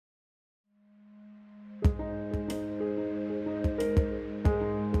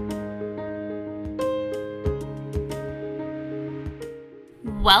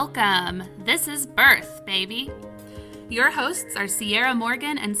Welcome! This is Birth, baby. Your hosts are Sierra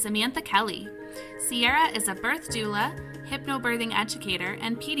Morgan and Samantha Kelly. Sierra is a birth doula, hypnobirthing educator,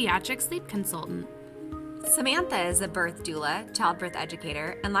 and pediatric sleep consultant. Samantha is a birth doula, childbirth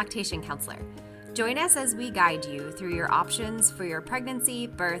educator, and lactation counselor. Join us as we guide you through your options for your pregnancy,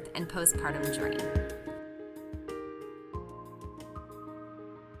 birth, and postpartum journey.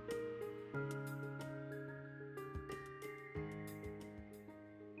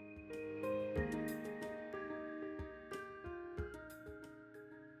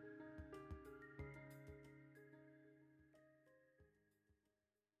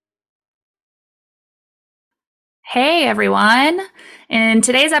 Hey everyone! In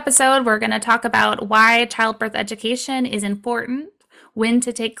today's episode, we're going to talk about why childbirth education is important, when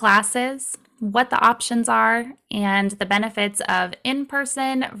to take classes, what the options are, and the benefits of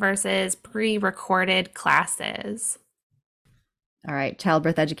in-person versus pre-recorded classes. All right,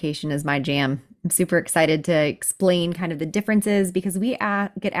 childbirth education is my jam. I'm super excited to explain kind of the differences because we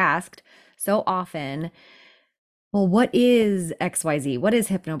get asked so often, well, what is XYZ? What is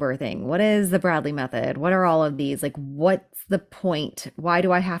hypnobirthing? What is the Bradley method? What are all of these? Like, what's the point? Why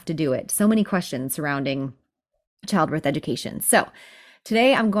do I have to do it? So many questions surrounding childbirth education. So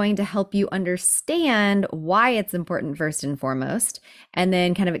today I'm going to help you understand why it's important first and foremost, and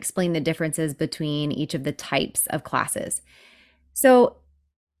then kind of explain the differences between each of the types of classes. So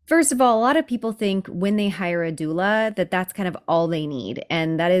first of all, a lot of people think when they hire a doula that that's kind of all they need,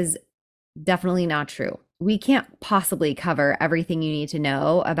 and that is definitely not true. We can't possibly cover everything you need to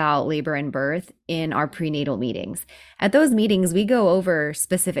know about labor and birth in our prenatal meetings. At those meetings, we go over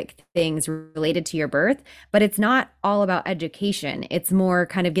specific things related to your birth, but it's not all about education. It's more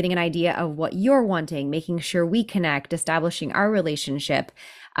kind of getting an idea of what you're wanting, making sure we connect, establishing our relationship,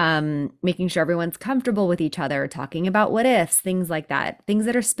 making sure everyone's comfortable with each other, talking about what ifs, things like that, things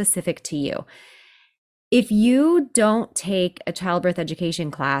that are specific to you. If you don't take a childbirth education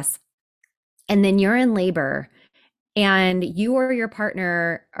class, and then you're in labor and you or your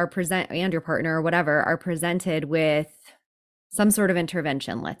partner are presented with some sort of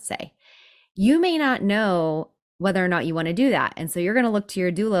intervention, let's say, you may not know whether or not you want to do that. And so you're going to look to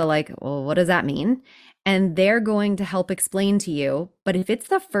your doula like, well, what does that mean? And they're going to help explain to you. But if it's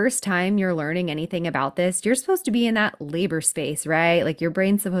the first time you're learning anything about this, you're supposed to be in that labor space, right? Like your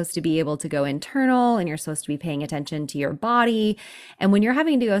brain's supposed to be able to go internal and you're supposed to be paying attention to your body. And when you're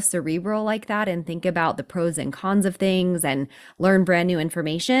having to go cerebral like that and think about the pros and cons of things and learn brand new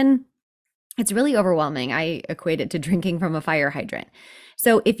information, it's really overwhelming. I equate it to drinking from a fire hydrant.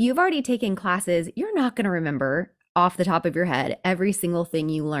 So if you've already taken classes, you're not going to remember off the top of your head every single thing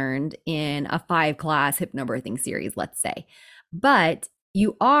you learned in a 5-class hypnobirthing series, let's say. But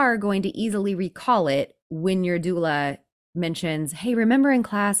you are going to easily recall it when your doula mentions, hey, remember in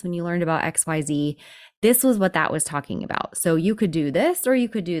class when you learned about XYZ, this was what that was talking about. So you could do this or you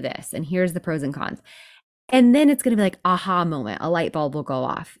could do this. And here's the pros and cons. And then it's going to be like aha moment, a light bulb will go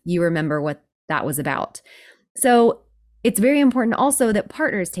off. You remember what that was about. So it's very important also that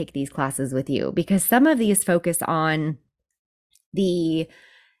partners take these classes with you because some of these focus on the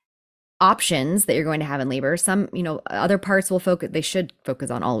options that you're going to have in labor. Some, other parts will they should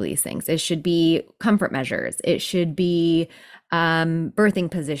focus on all of these things. It should be comfort measures. It should be birthing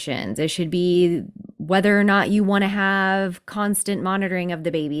positions. It should be whether or not you want to have constant monitoring of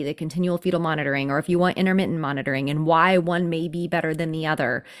the baby, the continual fetal monitoring, or if you want intermittent monitoring and why one may be better than the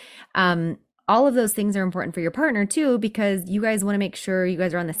other. All of those things are important for your partner too, because you guys want to make sure you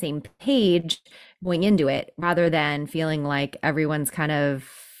guys are on the same page going into it rather than feeling like everyone's kind of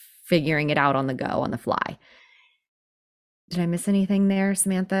figuring it out on the go, on the fly. Did I miss anything there,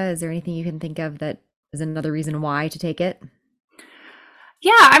 Samantha? Is there anything you can think of that is another reason why to take it?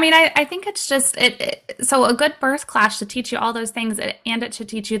 Yeah, I think it's just so a good birth class should teach you all those things, and it should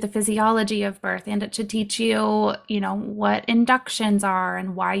teach you the physiology of birth, and it should teach you, what inductions are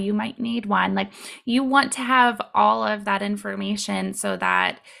and why you might need one. Like you want to have all of that information so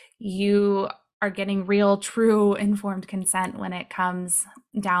that you are getting real, true, informed consent when it comes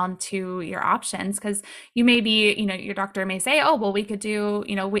down to your options. Because you may be, your doctor may say, oh, well, we could do,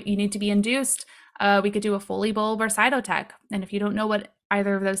 you need to be induced. We could do a Foley bulb or Cytotec. And if you don't know what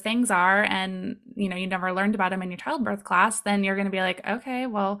either of those things are and you never learned about them in your childbirth class, then you're going to be like, okay,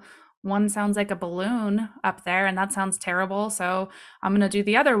 well, one sounds like a balloon up there and that sounds terrible, so I'm going to do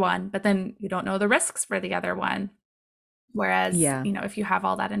the other one. But then you don't know the risks for the other one. Whereas, if you have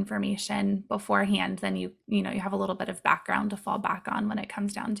all that information beforehand, then you have a little bit of background to fall back on when it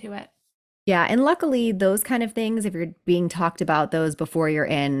comes down to it. Yeah, and luckily those kind of things, if you're being talked about those before you're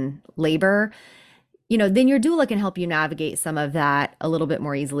in labor, then your doula can help you navigate some of that a little bit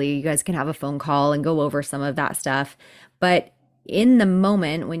more easily. You guys can have a phone call and go over some of that stuff. But in the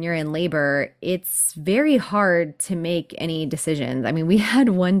moment when you're in labor, it's very hard to make any decisions. I mean, we had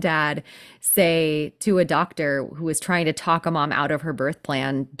one dad say to a doctor who was trying to talk a mom out of her birth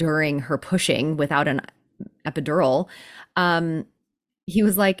plan during her pushing without an epidural. Um, he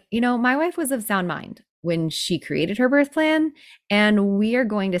was like, my wife was of sound mind when she created her birth plan, and we are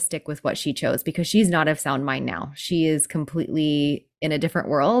going to stick with what she chose because she's not of sound mind now. She is completely in a different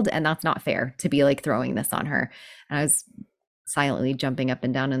world, and that's not fair to be like throwing this on her. And I was silently jumping up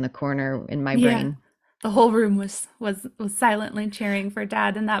and down in the corner in my Yeah. brain. The whole room was silently cheering for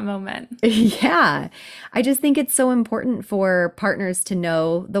dad in that moment. Yeah. I just think it's so important for partners to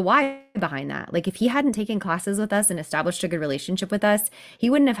know the why behind that. Like if he hadn't taken classes with us and established a good relationship with us, he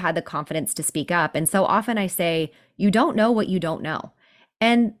wouldn't have had the confidence to speak up. And so often I say, you don't know what you don't know.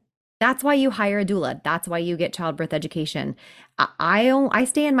 And that's why you hire a doula. That's why you get childbirth education. I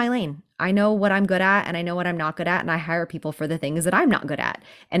stay in my lane. I know what I'm good at and I know what I'm not good at, and I hire people for the things that I'm not good at.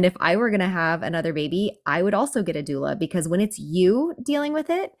 And if I were going to have another baby, I would also get a doula because when it's you dealing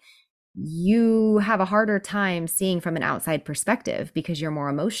with it, you have a harder time seeing from an outside perspective because you're more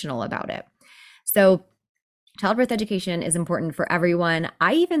emotional about it. So childbirth education is important for everyone.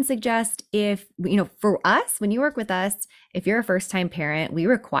 I even suggest if, for us, when you work with us, if you're a first time parent, we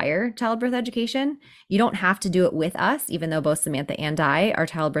require childbirth education. You don't have to do it with us, even though both Samantha and I are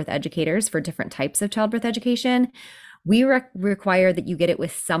childbirth educators for different types of childbirth education. We require that you get it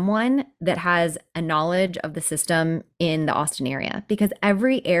with someone that has a knowledge of the system in the Austin area because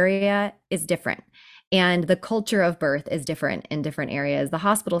every area is different. And the culture of birth is different in different areas. The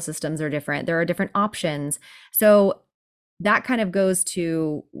hospital systems are different. There are different options. So that kind of goes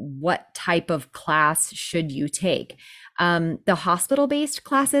to what type of class should you take. The hospital-based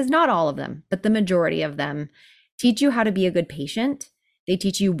classes, not all of them, but the majority of them teach you how to be a good patient. They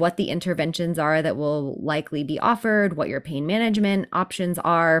teach you what the interventions are that will likely be offered, what your pain management options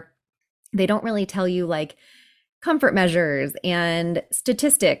are. They don't really tell you like comfort measures and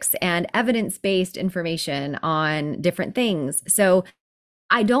statistics and evidence-based information on different things. So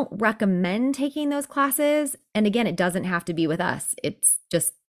I don't recommend taking those classes. And again, it doesn't have to be with us. It's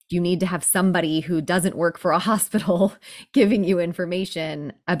just you need to have somebody who doesn't work for a hospital giving you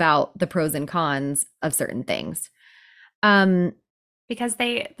information about the pros and cons of certain things. Um, Because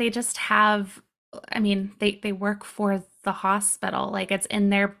they just have, I mean, they work for the hospital. Like it's in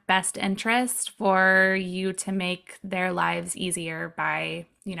their best interest for you to make their lives easier by,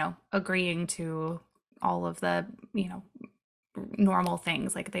 agreeing to all of the, normal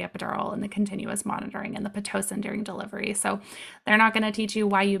things like the epidural and the continuous monitoring and the Pitocin during delivery. So they're not going to teach you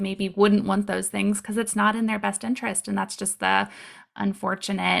why you maybe wouldn't want those things because it's not in their best interest. And that's just the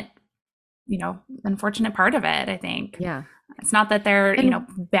unfortunate, unfortunate part of it, I think. yeah. It's not that they're, And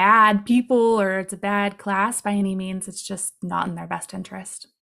bad people or it's a bad class by any means. It's just not in their best interest.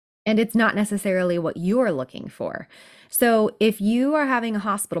 and it's not necessarily what you're looking for. So if you are having a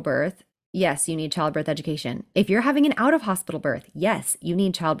hospital birth, yes, you need childbirth education. If you're having an out of hospital birth, yes, you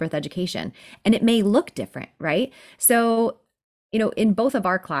need childbirth education. And it may look different, right? So, in both of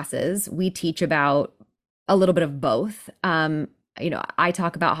our classes, we teach about a little bit of both. I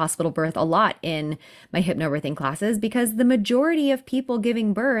talk about hospital birth a lot in my hypnobirthing classes because the majority of people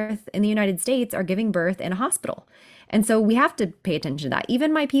giving birth in the United States are giving birth in a hospital. And so we have to pay attention to that.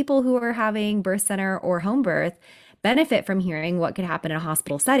 Even my people who are having birth center or home birth benefit from hearing what could happen in a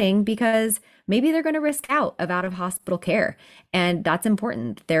hospital setting because maybe they're going to risk out of hospital care. And that's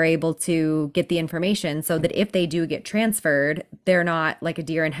important. They're able to get the information so that if they do get transferred, they're not like a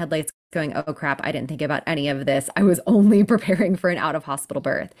deer in headlights going, oh crap, I didn't think about any of this. I was only preparing for an out of hospital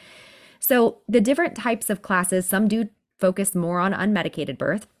birth. So the different types of classes, some do focus more on unmedicated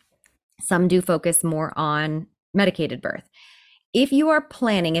birth. Some do focus more on medicated birth. If you are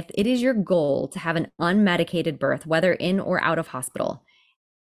planning, if it is your goal to have an unmedicated birth, whether in or out of hospital,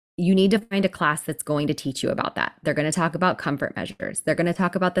 you need to find a class that's going to teach you about that. They're going to talk about comfort measures. They're going to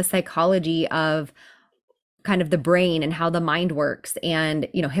talk about the psychology of kind of the brain and how the mind works. And,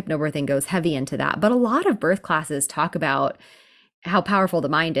 hypnobirthing goes heavy into that. But a lot of birth classes talk about how powerful the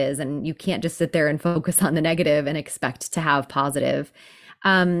mind is. And you can't just sit there and focus on the negative and expect to have positive.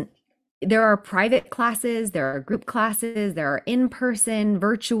 There are private classes, there are group classes, there are in-person,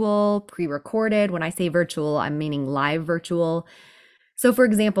 virtual, pre-recorded. When I say virtual, I'm meaning live virtual. So for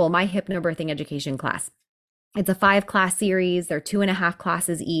example, my hypnobirthing education class, it's a 5-class series. They're 2.5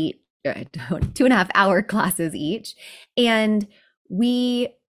 classes each, 2.5 hour classes each. And we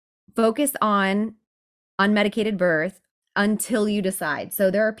focus on unmedicated birth until you decide. So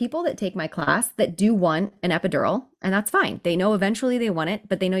there are people that take my class that do want an epidural, and that's fine. They know eventually they want it,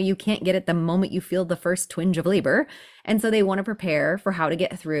 but they know you can't get it the moment you feel the first twinge of labor. And so they want to prepare for how to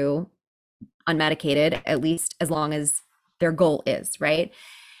get through unmedicated, at least as long as their goal is, right?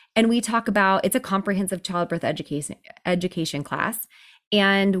 And we talk about it's a comprehensive childbirth education class.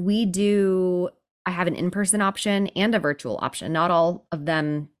 And we do I have an in-person option and a virtual option. Not all of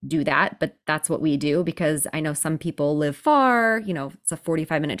them do that, but that's what we do because I know some people live far, it's a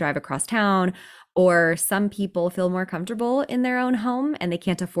 45-minute drive across town, or some people feel more comfortable in their own home and they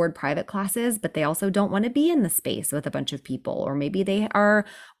can't afford private classes, but they also don't want to be in the space with a bunch of people, or maybe they are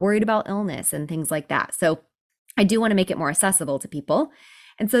worried about illness and things like that. So I do want to make it more accessible to people.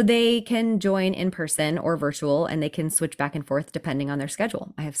 And so they can join in person or virtual, and they can switch back and forth depending on their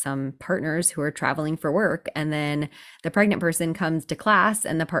schedule. I have some partners who are traveling for work, and then the pregnant person comes to class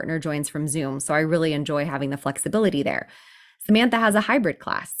and the partner joins from Zoom. So I really enjoy having the flexibility there. Samantha has a hybrid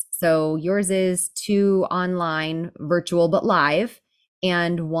class. So yours is 2 online, virtual, but live,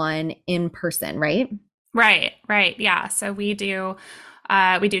 and 1 in person, right? Right, right. Yeah. So we do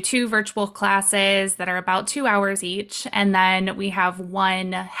 2 virtual classes that are about 2 hours each, and then we have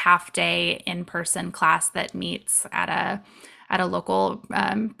 1 half day in-person class that meets at a local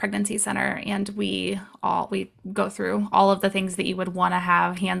pregnancy center, and we go through all of the things that you would want to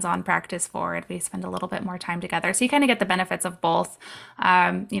have hands-on practice for, and we spend a little bit more time together. So you kind of get the benefits of both.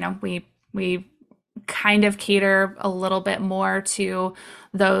 We kind of cater a little bit more to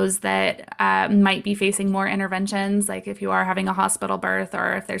those that might be facing more interventions, like if you are having a hospital birth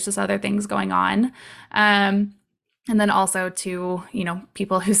or if there's just other things going on. And then also to,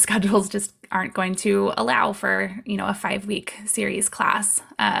 people whose schedules just aren't going to allow for, a 5-week series class.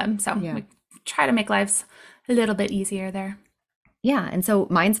 So Yeah. we try to make lives a little bit easier there. Yeah. And so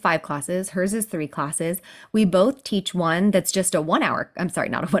mine's 5 classes, hers is 3 classes. We both teach one that's just a 1 hour. I'm sorry,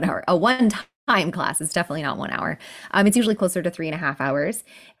 not a 1 hour, a one-time class. It's definitely not 1 hour. It's usually closer to 3.5 hours.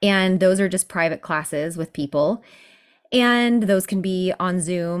 And those are just private classes with people. And those can be on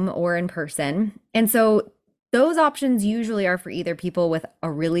Zoom or in person. And so those options usually are for either people with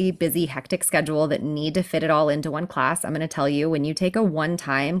a really busy, hectic schedule that need to fit it all into one class. I'm going to tell you, when you take a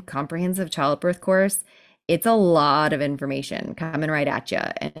one-time comprehensive childbirth course, it's a lot of information coming right at you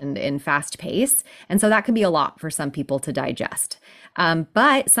and in fast pace. And so that can be a lot for some people to digest.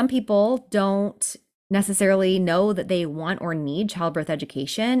 But some people don't necessarily know that they want or need childbirth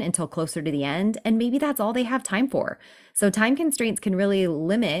education until closer to the end. And maybe that's all they have time for. So time constraints can really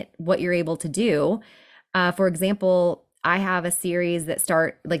limit what you're able to do. For example, I have a series that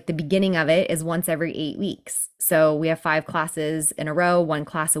start like the beginning of it is once every 8 weeks. So we have 5 classes in a row, 1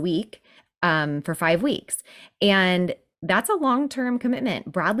 class a week for 5 weeks. And that's a long-term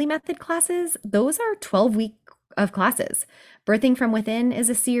commitment. Bradley method classes, those are 12-week of classes. Birthing from Within is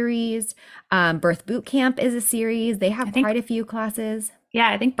a series. Birth Boot Camp is a series. They I have think, quite a few classes. yeah,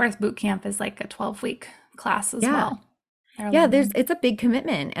 I think Birth Boot Camp is like a 12-week class as Yeah. well. They're Yeah, long. it's a big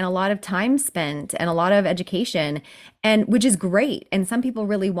commitment and a lot of time spent and a lot of education, and which is great. And some people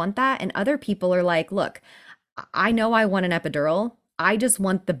really want that. And other people are like, look, I know I want an epidural. I just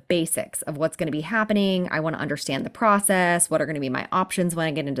want the basics of what's going to be happening. I want to understand the process. What are going to be my options when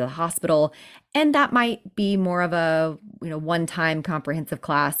I get into the hospital? And that might be more of a, one-time comprehensive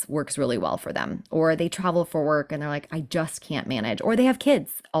class works really well for them. Or they travel for work and they're like, I just can't manage. Or they have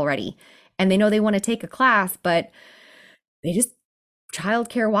kids already and they know they want to take a class, but they just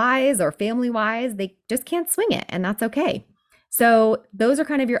childcare wise or family wise, they just can't swing it, and that's okay. So those are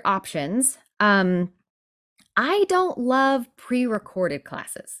kind of your options. I don't love pre-recorded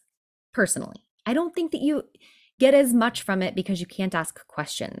classes personally. I don't think that you get as much from it because you can't ask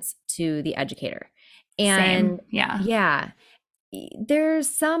questions to the educator. Same. And Yeah. yeah, there's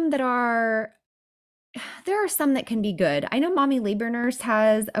some that are there are some that can be good. I know Mommy Labor Nurse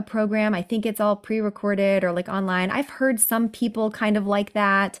has a program. I think it's all pre-recorded or like online. I've heard some people kind of like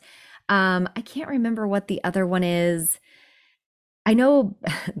that. I can't remember what the other one is. I know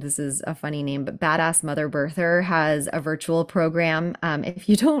this is a funny name, but Badass Mother Birther has a virtual program. If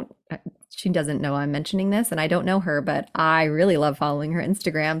you don't, she doesn't know I'm mentioning this, and I don't know her, but I really love following her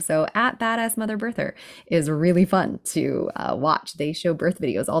Instagram. So at Badass Mother Birther is really fun to watch. They show birth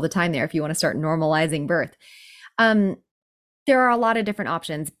videos all the time there if you want to start normalizing birth. Um, there are a lot of different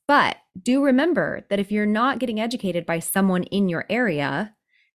options, but do remember that if you're not getting educated by someone in your area,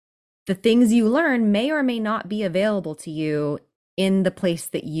 the things you learn may or may not be available to you in the place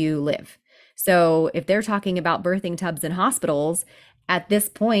that you live. So if they're talking about birthing tubs in hospitals at this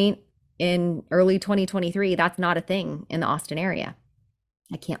point in early 2023, that's not a thing in the Austin area.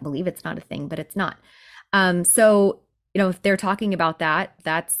 I can't believe it's not a thing, but it's not. So if they're talking about that,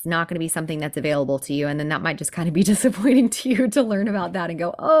 that's not going to be something that's available to you. And then that might just kind of be disappointing to you to learn about that and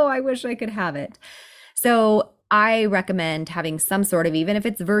go, oh, I wish I could have it. So I recommend having some sort of, even if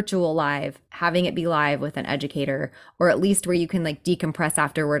it's virtual live, having it be live with an educator, or at least where you can like decompress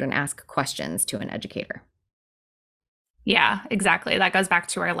afterward and ask questions to an educator. Yeah, exactly. That goes back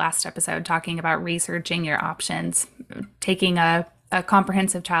to our last episode talking about researching your options. Taking a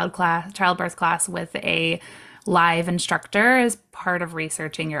comprehensive childbirth class with a live instructor is part of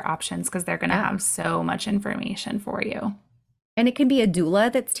researching your options because they're going to Yeah. have so much information for you. And it can be a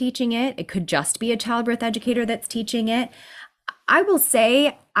doula that's teaching it. It could just be a childbirth educator that's teaching it. I will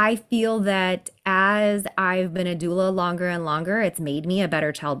say, I feel that as I've been a doula longer and longer, it's made me a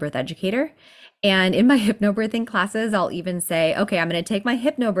better childbirth educator. And in my hypnobirthing classes, I'll even say, okay, I'm going to take my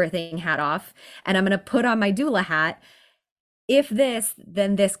hypnobirthing hat off and I'm going to put on my doula hat. If this,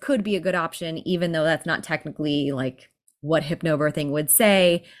 then this could be a good option, even though that's not technically like what hypnobirthing would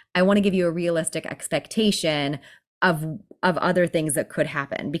say. I want to give you a realistic expectation of other things that could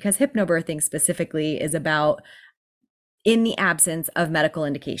happen, because hypnobirthing specifically is about, in the absence of medical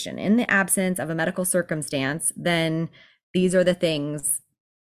indication, in the absence of a medical circumstance, then these are the things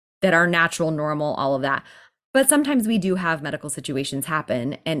that are natural, normal, all of that. But sometimes we do have medical situations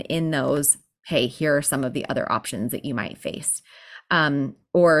happen. And in those, hey, here are some of the other options that you might face.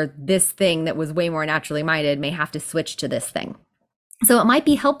 Or this thing that was way more naturally minded may have to switch to this thing. So it might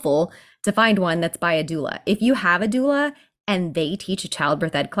be helpful to find one that's by a doula. If you have a doula and they teach a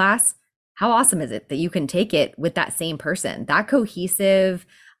childbirth ed class, how awesome is it that you can take it with that same person? That cohesive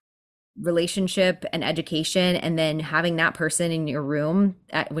relationship and education, and then having that person in your room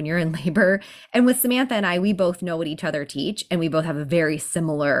when you're in labor. And with Samantha and I, we both know what each other teach, and we both have a very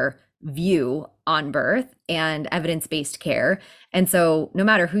similar view on birth and evidence-based care. And so no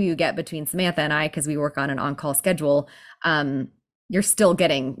matter who you get between Samantha and I, because we work on an on-call schedule, you're still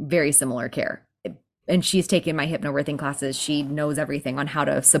getting very similar care. And she's taken my hypnobirthing classes. She knows everything on how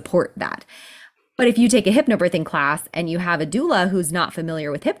to support that. But if you take a hypnobirthing class and you have a doula who's not familiar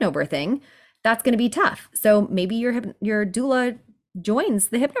with hypnobirthing, that's going to be tough. So maybe your doula joins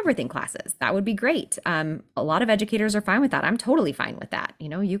the hypnobirthing classes. That would be great. A lot of educators are fine with that. I'm totally fine with that.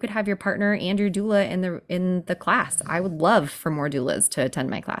 You could have your partner and your doula in the class. I would love for more doulas to attend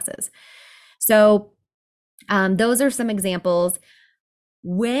my classes. So those are some examples.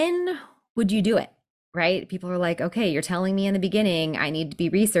 When would you do it? Right? People are like, okay, you're telling me in the beginning I need to be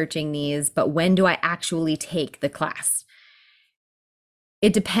researching these, but when do I actually take the class?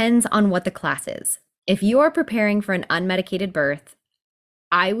 It depends on what the class is. If you are preparing for an unmedicated birth,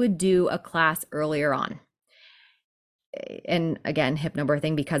 I would do a class earlier on. And again,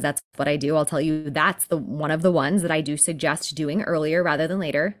 hypnobirthing, because that's what I do, I'll tell you that's the one of the ones that I do suggest doing earlier rather than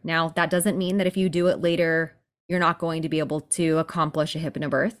later. Now, that doesn't mean that if you do it later, you're not going to be able to accomplish a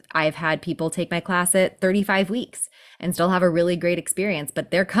hypnobirth. I've had people take my class at 35 weeks and still have a really great experience,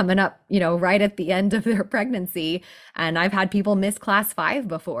 but they're coming up, right at the end of their pregnancy. And I've had people miss class 5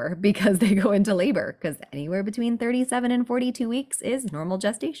 before because they go into labor, because anywhere between 37 and 42 weeks is normal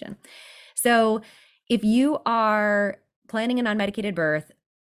gestation. So if you are planning an unmedicated birth,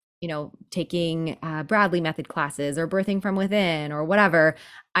 taking Bradley method classes or birthing from within or whatever,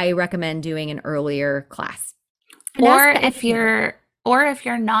 I recommend doing an earlier class. And Or ask the if educator.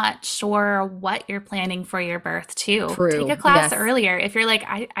 you're not sure what you're planning for your birth too, take a True. class Yes. earlier. If you're like,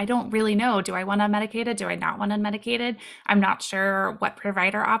 I don't really know, do I want unmedicated? Do I not want unmedicated? I'm not sure what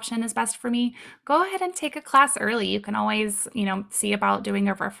provider option is best for me. Go ahead and take a class early. You can always, see about doing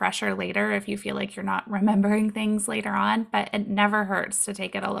a refresher later if you feel like you're not remembering things later on, but it never hurts to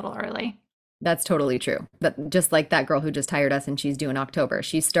take it a little early. That's totally true. But just like that girl who just hired us and she's due in October,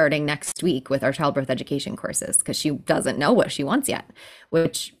 she's starting next week with our childbirth education courses because she doesn't know what she wants yet,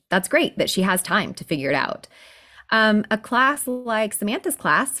 which that's great that she has time to figure it out. A class like Samantha's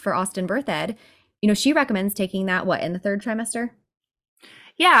class for Austin Birth Ed, she recommends taking that in the third trimester?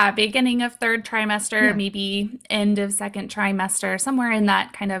 Yeah, beginning of third trimester, Yeah. maybe end of second trimester, somewhere in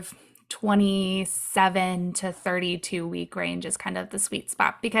that kind of 27 to 32 week range is kind of the sweet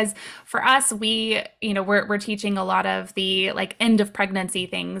spot. Because for us, we're teaching a lot of the like end of pregnancy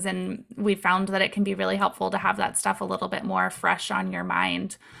things, and we found that it can be really helpful to have that stuff a little bit more fresh on your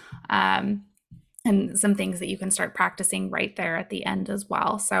mind. And some things that you can start practicing right there at the end as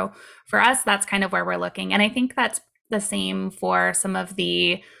well. So for us, that's kind of where we're looking. And I think that's the same for some of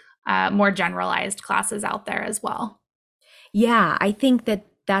the more generalized classes out there as well. Yeah, I think that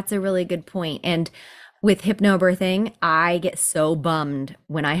that's a really good point. And with hypnobirthing, I get so bummed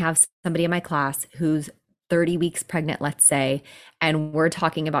when I have somebody in my class who's 30 weeks pregnant, let's say, and we're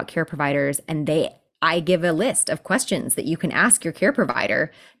talking about care providers and they I give a list of questions that you can ask your care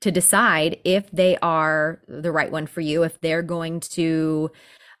provider to decide if they are the right one for you, if they're going to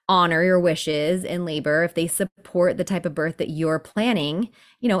honor your wishes in labor, if they support the type of birth that you're planning,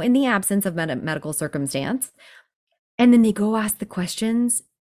 in the absence of medical circumstance. And then they go ask the questions,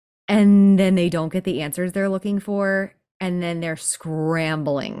 and then they don't get the answers they're looking for. And then they're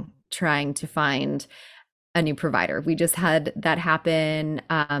scrambling trying to find a new provider. We just had that happen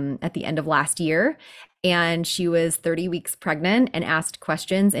at the end of last year. And she was 30 weeks pregnant and asked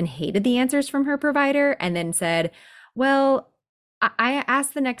questions and hated the answers from her provider, and then said, well, I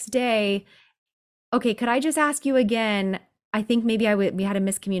asked the next day, okay, could I just ask you again? I think maybe we had a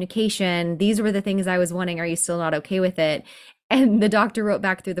miscommunication. These were the things I was wanting. Are you still not okay with it? And the doctor wrote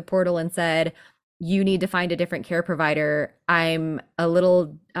back through the portal and said, you need to find a different care provider. I'm a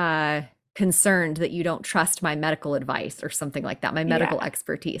little concerned that you don't trust my medical advice or something like that, my medical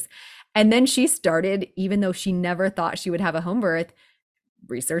expertise. And then she started, even though she never thought she would have a home birth,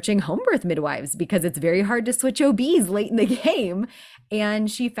 researching home birth midwives, because it's very hard to switch OBs late in the game.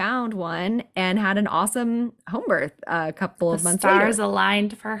 And she found one and had an awesome home birth a couple of months later. The stars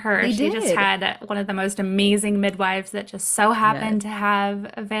aligned for her. They She did. just had one of the most amazing midwives that just so happened to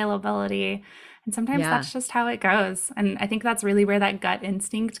have availability. And sometimes that's just how it goes. And I think that's really where that gut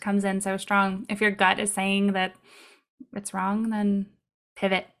instinct comes in so strong. If your gut is saying that it's wrong, then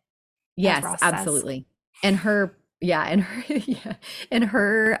pivot. Yes, absolutely. And her, you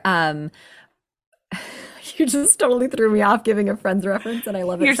just totally threw me off giving a Friends reference, and I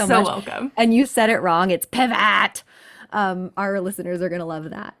love it so much. You're so welcome. And you said it wrong. It's pivot. Our listeners are going to love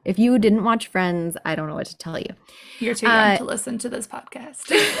that. If you didn't watch Friends, I don't know what to tell you. You're too young to listen to this podcast.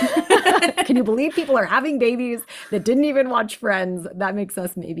 Can you believe people are having babies that didn't even watch Friends? That makes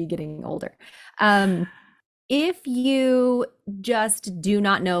us maybe getting older. If you just do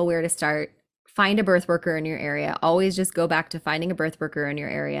not know where to start, find a birth worker in your area. Always just go back to finding a birth worker in your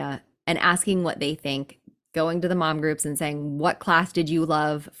area and asking what they think. Going to the mom groups and saying, what class did you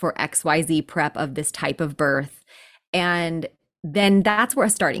love for XYZ prep of this type of birth? And then that's where a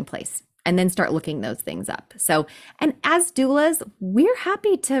starting place. And then start looking those things up. So, and as doulas, we're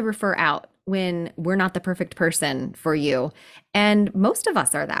happy to refer out when we're not the perfect person for you. And most of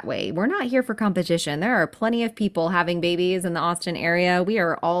us are that way. We're not here for competition. There are plenty of people having babies in the Austin area. We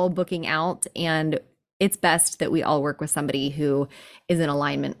are all booking out, and it's best that we all work with somebody who is in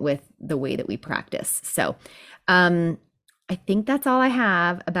alignment with the way that we practice. So, I think that's all I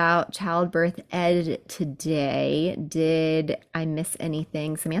have about childbirth ed today. Did I miss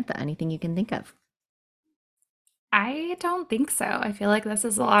anything? Samantha, anything you can think of? I don't think so. I feel like this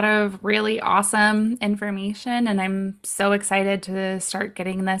is a lot of really awesome information, and I'm so excited to start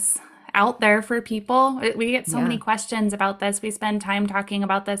getting this out there for people. We get so many questions about this. We spend time talking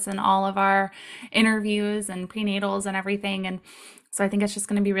about this in all of our interviews and prenatals and everything. And so I think it's just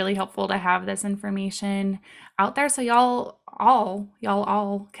going to be really helpful to have this information out there so y'all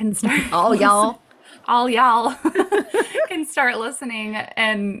can start all y'all can start listening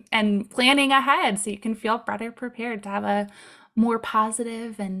and planning ahead so you can feel better prepared to have a more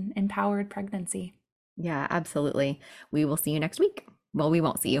positive and empowered pregnancy. Yeah, absolutely. We will see you next week. Well, we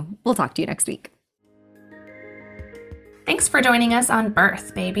won't see you. We'll talk to you next week. Thanks for joining us on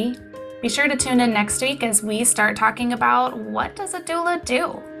Birth, baby. Be sure to tune in next week as we start talking about what does a doula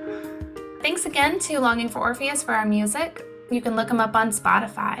do? Thanks again to Longing for Orpheus for our music. You can look them up on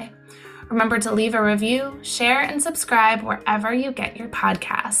Spotify. Remember to leave a review, share, and subscribe wherever you get your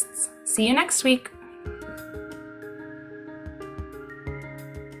podcasts. See you next week.